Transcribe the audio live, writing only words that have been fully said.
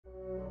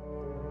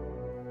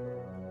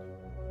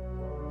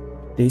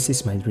This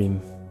is my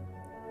dream.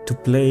 To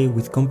play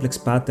with complex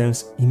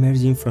patterns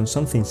emerging from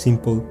something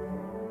simple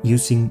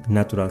using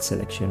natural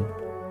selection.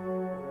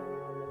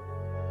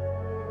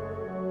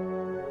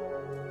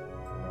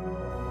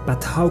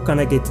 But how can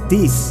I get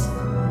this?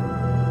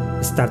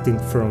 Starting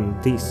from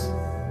this.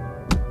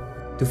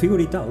 To figure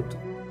it out,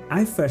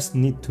 I first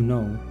need to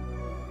know,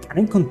 can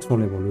I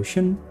control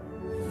evolution?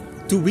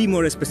 To be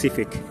more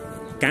specific,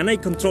 can I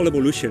control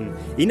evolution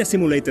in a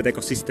simulated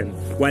ecosystem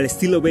while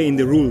still obeying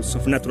the rules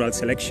of natural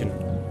selection?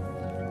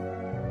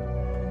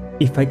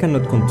 If I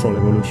cannot control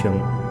evolution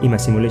in my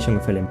simulation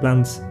of alien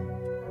plants,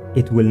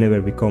 it will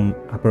never become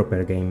a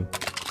proper game.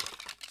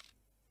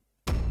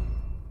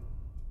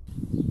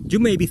 You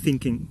may be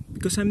thinking,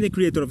 because I'm the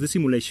creator of the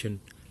simulation,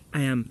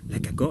 I am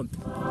like a god.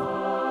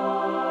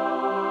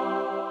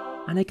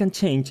 And I can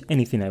change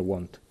anything I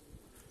want.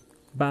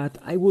 But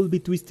I will be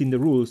twisting the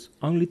rules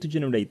only to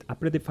generate a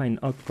predefined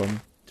outcome,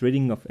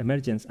 trading off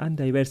emergence and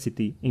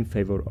diversity in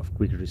favor of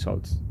quick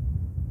results.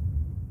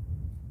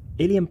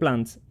 Alien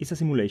plants is a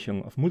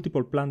simulation of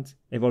multiple plants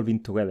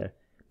evolving together.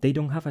 They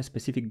don't have a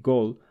specific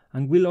goal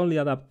and will only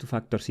adapt to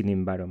factors in the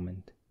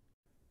environment.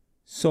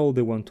 So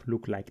they want to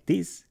look like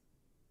this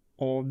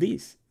or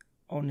this.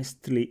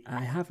 Honestly,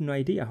 I have no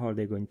idea how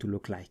they're going to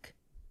look like.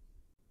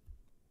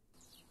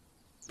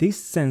 This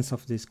sense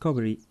of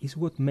discovery is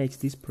what makes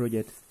this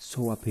project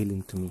so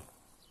appealing to me.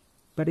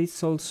 But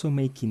it's also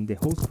making the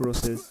whole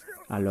process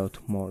a lot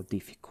more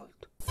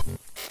difficult.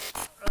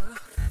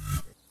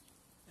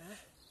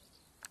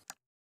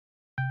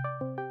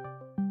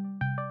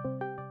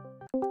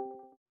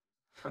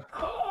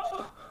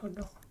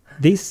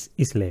 This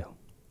is Leo.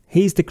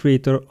 He is the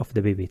creator of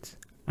the Bibites,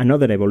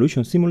 another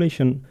evolution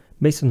simulation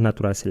based on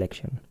natural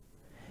selection.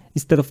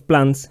 Instead of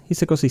plants,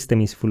 his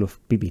ecosystem is full of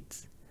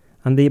Bibites,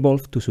 and they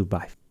evolve to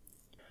survive.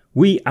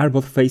 We are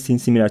both facing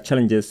similar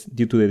challenges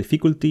due to the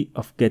difficulty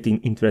of getting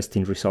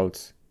interesting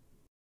results.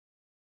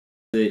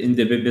 In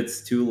the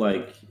Bibites too,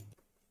 like,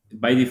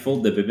 by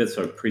default, the Bibites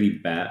are pretty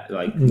bad.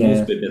 Like,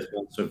 most Bibites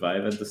won't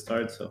survive at the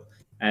start, so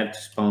I have to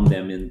spawn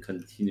them in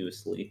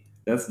continuously.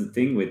 That's the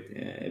thing with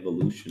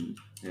evolution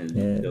and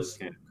those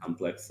kind of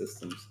complex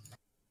systems.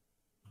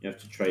 You have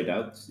to try it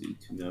out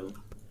to know.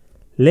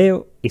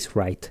 Leo is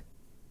right.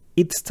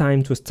 It's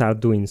time to start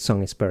doing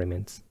some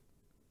experiments.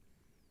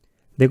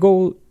 The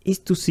goal is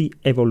to see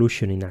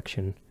evolution in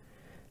action.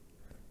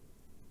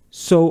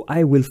 So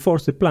I will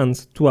force the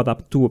plants to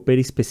adapt to a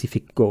very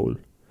specific goal,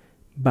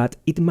 but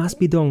it must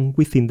be done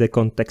within the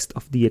context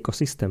of the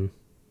ecosystem.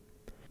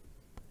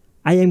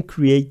 I am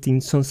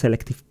creating some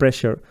selective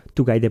pressure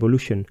to guide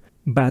evolution,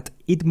 but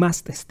it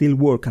must still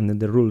work under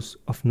the rules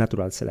of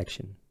natural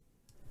selection.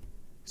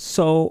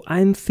 So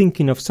I'm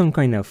thinking of some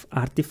kind of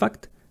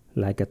artifact,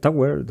 like a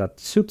tower that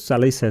shoots a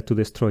laser to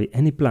destroy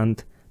any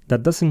plant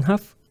that doesn't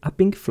have a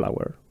pink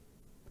flower.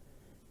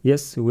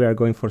 Yes, we are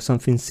going for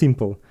something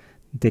simple.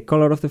 The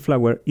color of the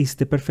flower is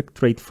the perfect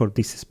trait for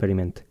this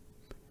experiment.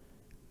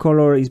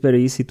 Color is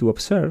very easy to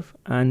observe,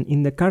 and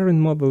in the current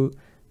model,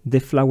 the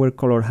flower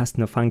color has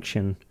no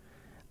function.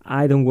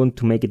 I don't want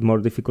to make it more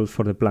difficult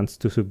for the plants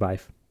to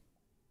survive.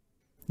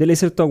 The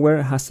laser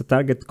tower has a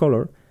target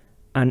color,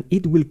 and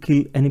it will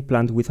kill any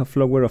plant with a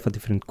flower of a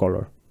different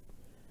color.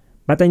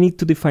 But I need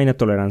to define a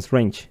tolerance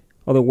range,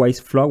 otherwise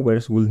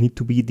flowers will need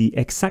to be the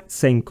exact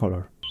same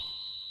color.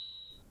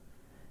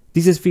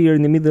 This sphere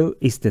in the middle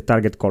is the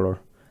target color,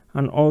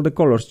 and all the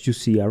colors you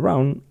see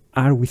around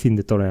are within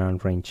the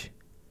tolerance range.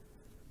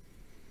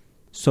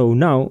 So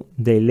now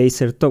the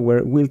laser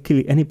tower will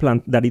kill any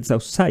plant that is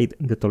outside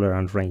the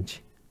tolerance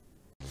range.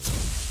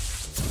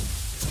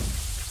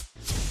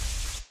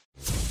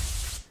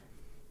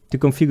 To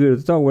configure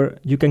the tower,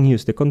 you can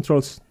use the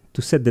controls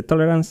to set the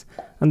tolerance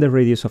and the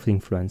radius of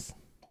influence.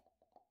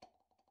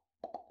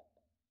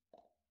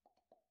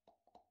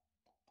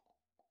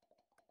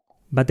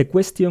 But the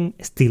question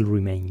still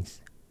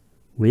remains.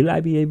 Will I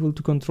be able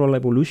to control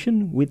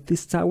evolution with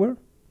this tower?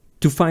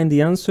 To find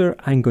the answer,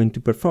 I'm going to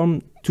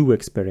perform two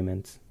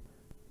experiments.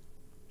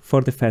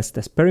 For the first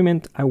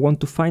experiment, I want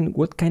to find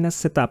what kind of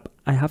setup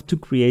I have to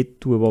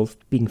create to evolve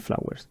pink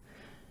flowers.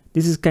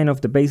 This is kind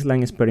of the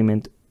baseline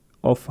experiment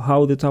of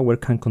how the tower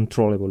can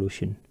control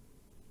evolution.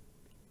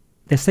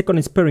 The second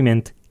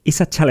experiment is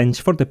a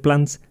challenge for the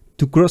plants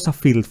to cross a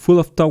field full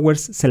of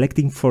towers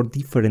selecting for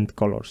different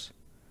colors.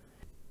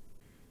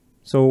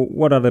 So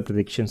what are the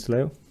predictions,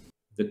 Leo?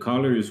 The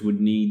colors would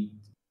need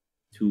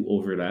to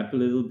overlap a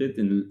little bit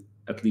in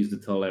at least the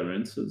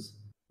tolerances.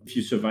 If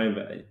you survive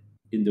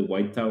in the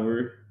white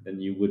tower, then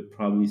you would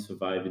probably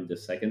survive in the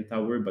second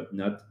tower, but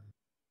not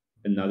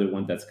another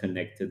one that's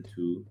connected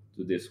to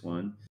this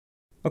one.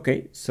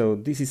 Okay, so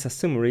this is a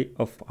summary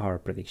of our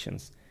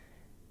predictions.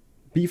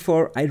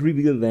 Before I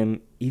reveal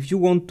them, if you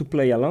want to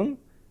play along,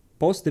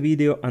 pause the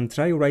video and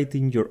try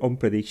writing your own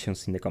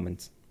predictions in the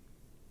comments.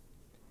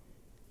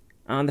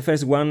 And the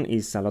first one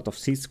is a lot of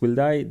seeds will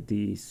die.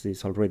 This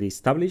is already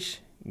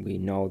established. We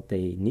know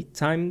they need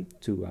time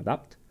to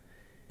adapt.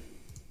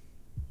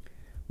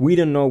 We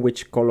don't know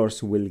which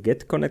colors will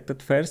get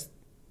connected first.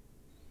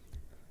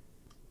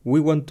 We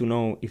want to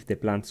know if the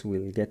plants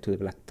will get to the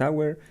black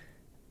tower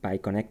by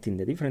connecting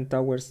the different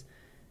towers.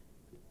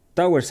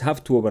 Towers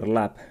have to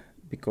overlap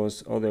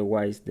because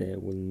otherwise there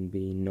will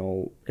be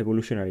no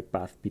evolutionary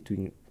path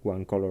between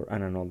one color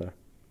and another.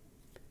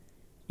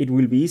 It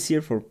will be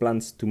easier for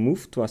plants to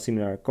move to a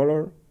similar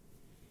color.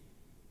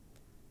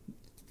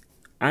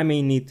 I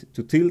may need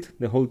to tilt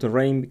the whole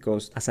terrain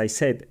because, as I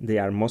said, they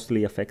are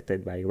mostly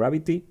affected by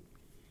gravity.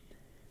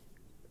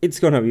 It's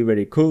gonna be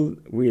very cool,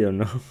 we don't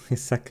know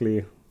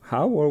exactly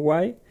how or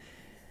why.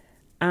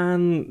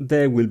 And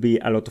there will be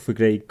a lot of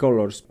gray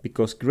colors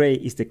because gray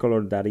is the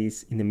color that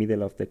is in the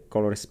middle of the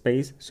color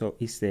space, so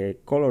it's the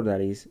color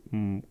that is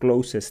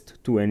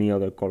closest to any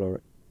other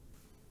color.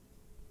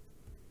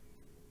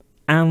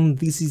 And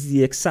this is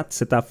the exact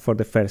setup for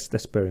the first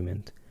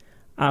experiment.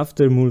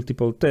 After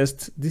multiple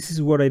tests, this is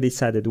what I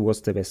decided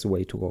was the best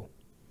way to go.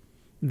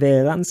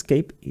 The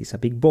landscape is a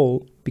big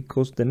ball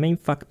because the main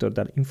factor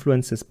that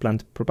influences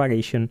plant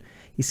propagation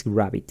is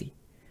gravity.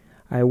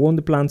 I want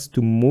the plants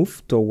to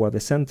move toward the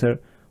center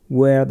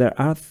where there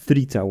are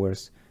 3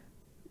 towers.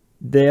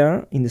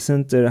 There, in the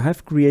center, I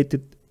have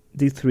created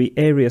the 3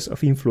 areas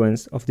of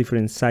influence of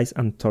different size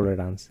and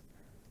tolerance.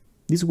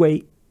 This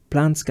way,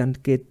 plants can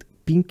get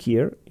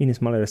pinkier in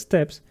smaller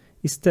steps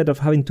instead of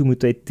having to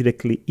mutate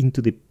directly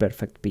into the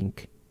perfect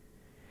pink.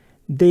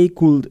 They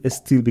could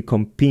still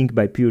become pink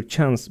by pure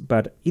chance,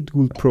 but it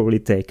would probably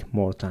take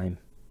more time.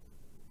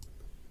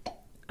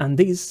 And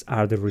these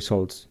are the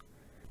results.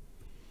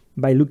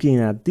 By looking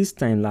at this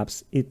time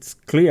lapse, it's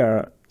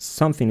clear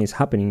something is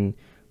happening.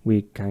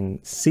 We can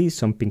see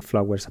some pink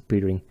flowers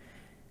appearing.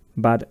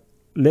 But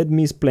let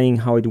me explain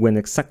how it went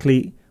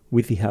exactly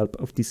with the help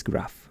of this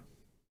graph.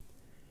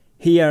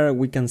 Here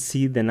we can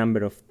see the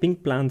number of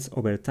pink plants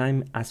over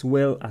time as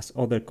well as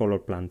other color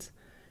plants.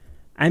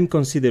 I'm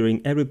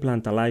considering every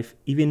plant alive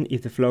even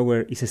if the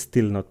flower is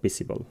still not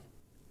visible.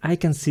 I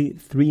can see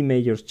 3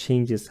 major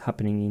changes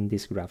happening in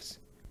these graphs.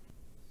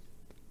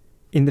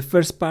 In the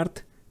first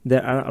part,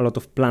 there are a lot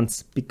of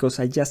plants because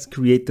I just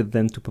created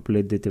them to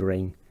populate the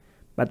terrain,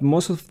 but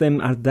most of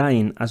them are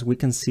dying as we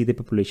can see the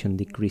population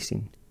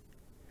decreasing.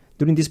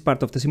 During this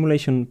part of the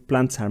simulation,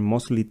 plants are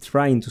mostly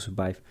trying to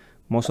survive.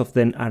 Most of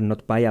them are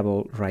not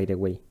viable right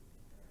away.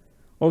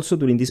 Also,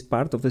 during this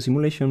part of the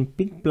simulation,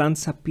 pink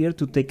plants appear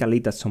to take a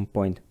lead at some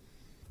point.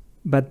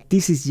 But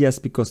this is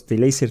just because the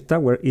laser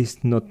tower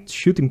is not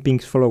shooting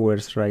pink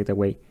flowers right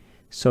away,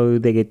 so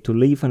they get to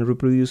live and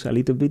reproduce a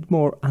little bit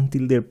more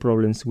until their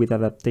problems with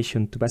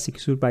adaptation to basic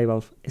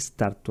survival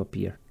start to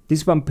appear.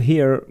 This bump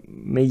here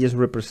may just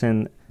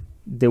represent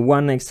the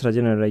 1 extra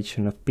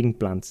generation of pink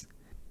plants.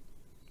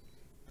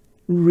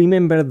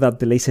 Remember that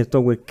the laser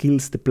tower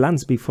kills the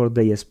plants before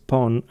they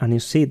spawn a new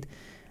seed,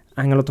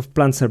 and a lot of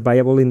plants are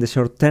viable in the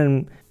short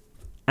term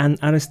and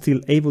are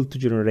still able to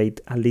generate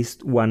at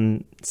least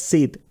 1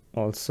 seed,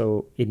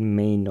 also it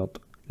may not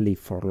live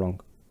for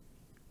long.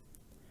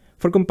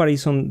 For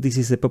comparison, this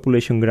is the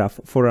population graph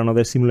for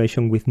another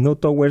simulation with no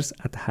towers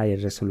at higher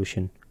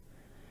resolution.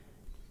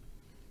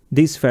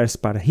 This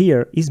first part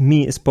here is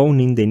me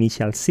spawning the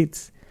initial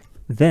seeds.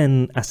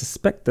 Then, as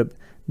expected,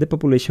 the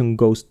population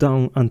goes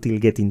down until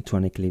getting to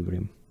an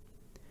equilibrium.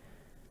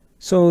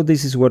 So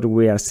this is what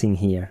we are seeing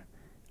here.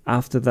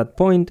 After that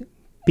point,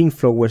 pink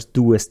flowers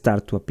do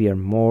start to appear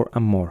more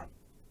and more.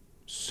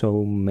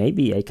 So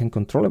maybe I can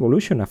control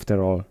evolution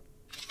after all.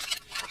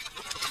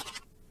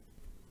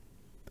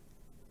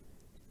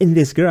 In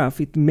this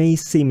graph, it may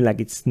seem like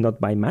it's not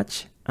by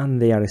much,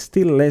 and they are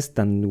still less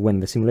than when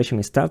the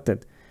simulation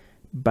started.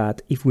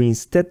 But if we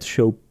instead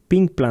show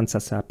pink plants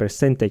as a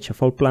percentage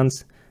of all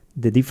plants,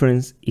 the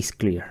difference is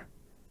clear.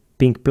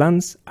 Pink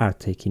plants are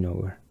taking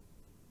over.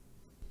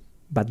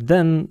 But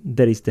then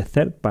there is the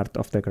third part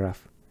of the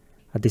graph.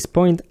 At this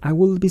point, I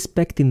would be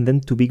expecting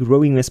them to be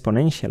growing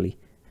exponentially,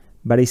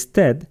 but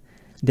instead,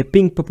 the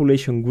pink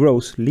population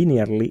grows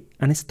linearly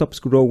and stops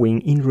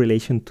growing in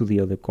relation to the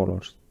other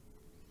colors.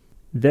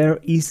 There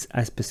is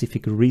a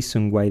specific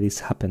reason why this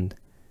happened,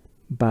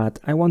 but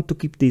I want to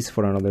keep this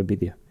for another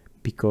video,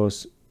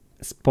 because,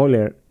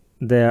 spoiler,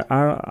 there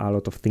are a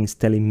lot of things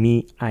telling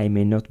me I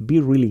may not be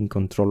really in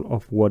control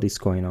of what is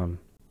going on.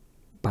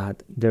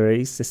 But there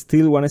is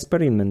still 1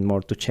 experiment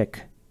more to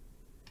check.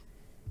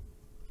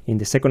 In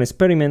the second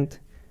experiment,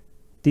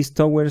 these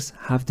towers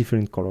have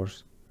different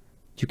colors.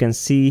 You can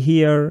see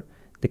here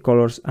the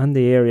colors and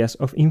the areas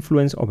of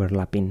influence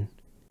overlapping.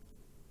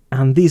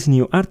 And this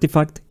new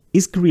artifact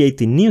is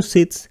creating new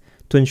seeds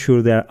to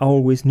ensure there are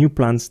always new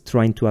plants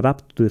trying to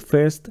adapt to the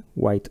first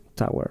white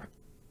tower.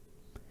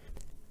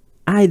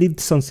 I did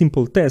some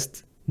simple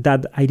tests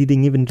that I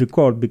didn't even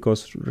record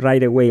because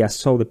right away I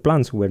saw the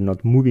plants were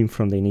not moving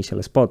from the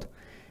initial spot.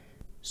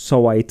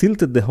 So I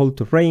tilted the whole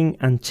terrain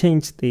and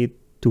changed it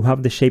to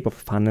have the shape of a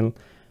funnel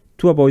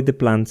to avoid the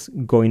plants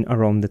going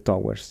around the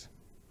towers.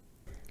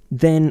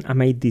 Then I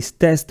made this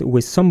test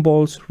with some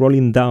balls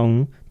rolling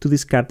down to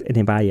discard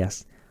any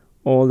bias.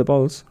 All the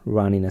balls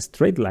run in a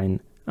straight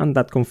line, and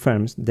that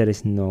confirms there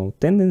is no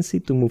tendency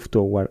to move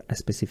toward a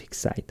specific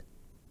side.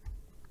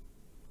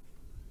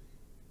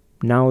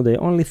 Now the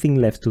only thing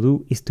left to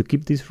do is to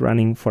keep this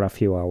running for a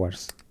few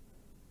hours.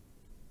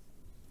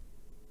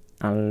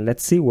 And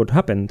let's see what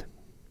happened.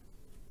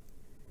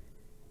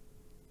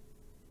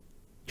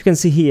 You can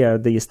see here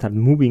they start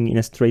moving in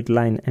a straight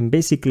line and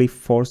basically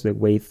force their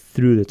way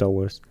through the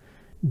towers.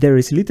 There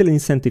is little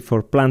incentive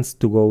for plants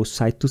to go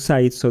side to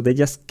side, so they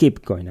just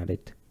keep going at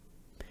it.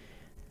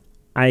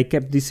 I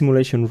kept this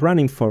simulation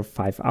running for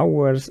 5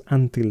 hours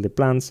until the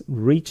plants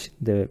reach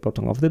the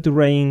bottom of the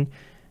terrain,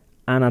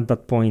 and at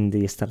that point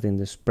they started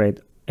to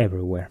spread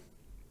everywhere.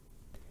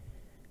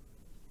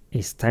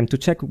 It's time to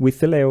check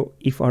with Leo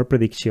if our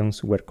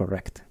predictions were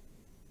correct.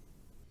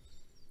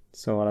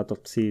 So a lot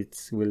of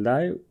seeds will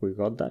die, we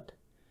got that.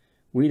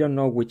 We don't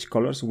know which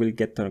colors will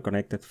get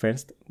connected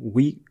first.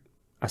 We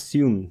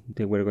assumed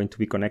they were going to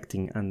be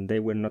connecting, and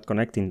they were not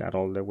connecting at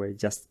all, they were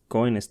just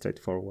going straight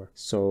forward.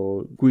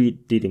 So we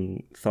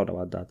didn't thought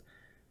about that.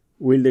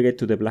 Will they get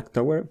to the black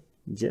tower?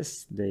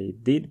 Yes, they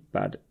did,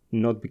 but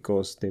not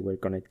because they were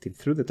connected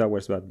through the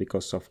towers, but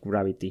because of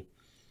gravity.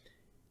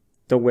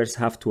 Towers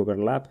have to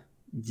overlap.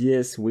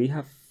 Yes, we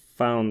have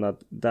found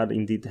that that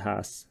indeed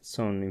has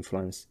some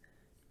influence.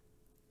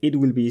 It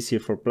will be easier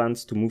for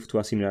plants to move to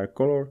a similar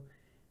color.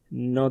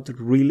 Not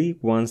really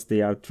once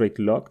they are trait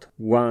locked.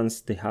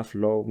 Once they have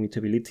low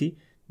mutability,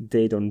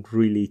 they don't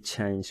really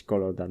change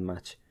color that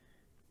much.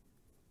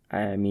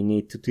 I may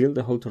need to tilt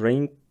the whole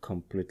terrain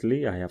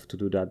completely. I have to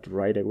do that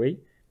right away.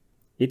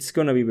 It's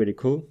gonna be very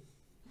cool.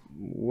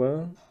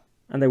 Well,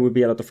 and there will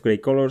be a lot of gray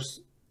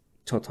colors.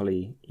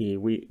 Totally.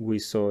 We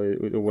saw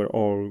it were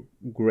all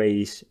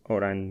grayish,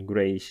 orange,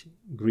 grayish,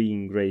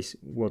 green, grayish,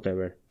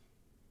 whatever.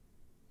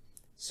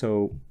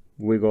 So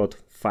we got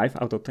 5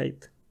 out of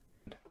 8.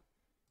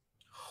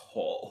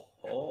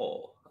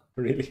 Oh.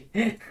 Really?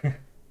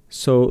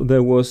 So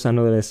there was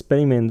another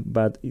experiment,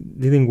 but it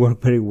didn't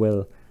work very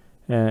well.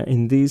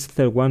 In this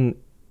third one,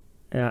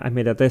 I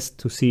made a test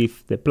to see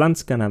if the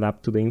plants can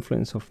adapt to the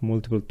influence of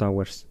multiple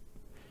towers.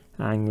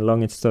 And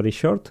long story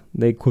short,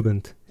 they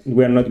couldn't.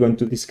 We're not going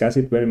to discuss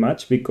it very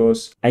much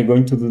because I'm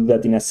going to do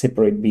that in a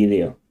separate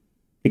video.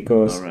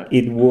 Because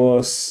it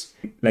was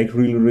like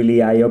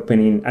really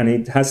eye-opening, and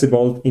it has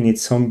evolved in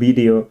its own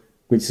video,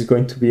 which is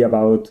going to be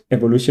about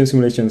evolution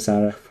simulations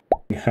are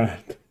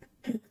hard.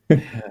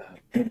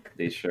 Yeah,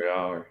 they sure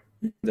are.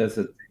 That's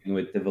the thing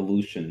with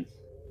evolution.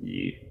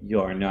 You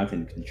are not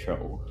in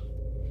control.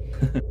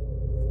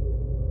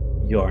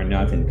 You are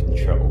not in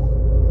control.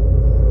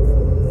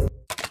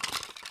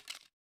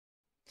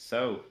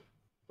 So,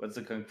 what's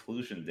the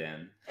conclusion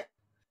then?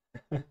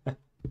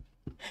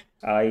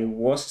 I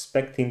was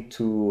expecting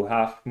to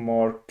have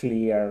more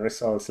clear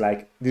results,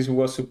 like this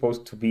was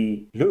supposed to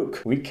be,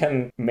 look, we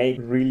can make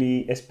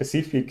really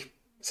specific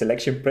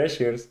selection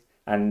pressures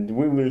and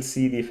we will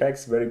see the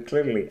effects very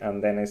clearly.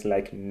 And then it's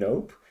like,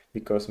 nope,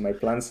 because my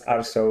plants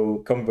are so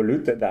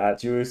convoluted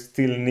that you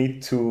still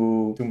need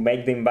to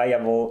make them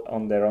viable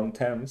on their own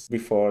terms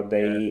before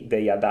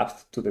they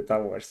adapt to the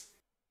towers.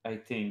 I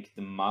think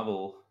the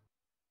model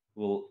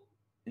will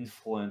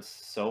influence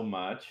so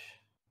much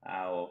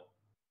how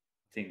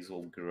things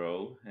will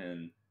grow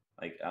and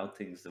like how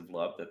things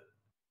develop that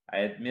I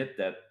admit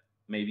that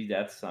maybe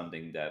that's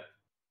something that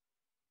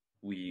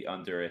we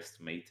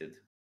underestimated.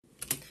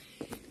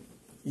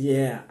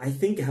 Yeah, I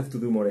think I have to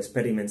do more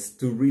experiments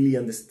to really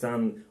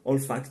understand all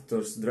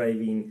factors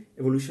driving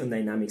evolution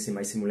dynamics in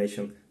my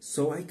simulation,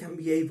 so I can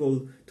be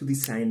able to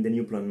design the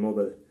new plant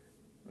model.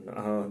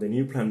 The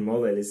new plant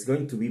model is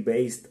going to be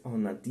based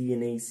on a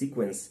DNA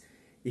sequence.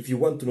 If you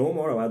want to know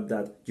more about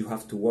that, you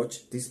have to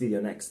watch this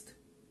video next.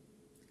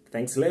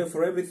 Thanks, Leo,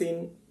 for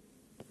everything.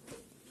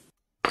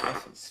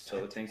 Awesome.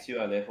 So thanks you,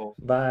 Alejo.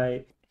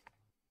 Bye.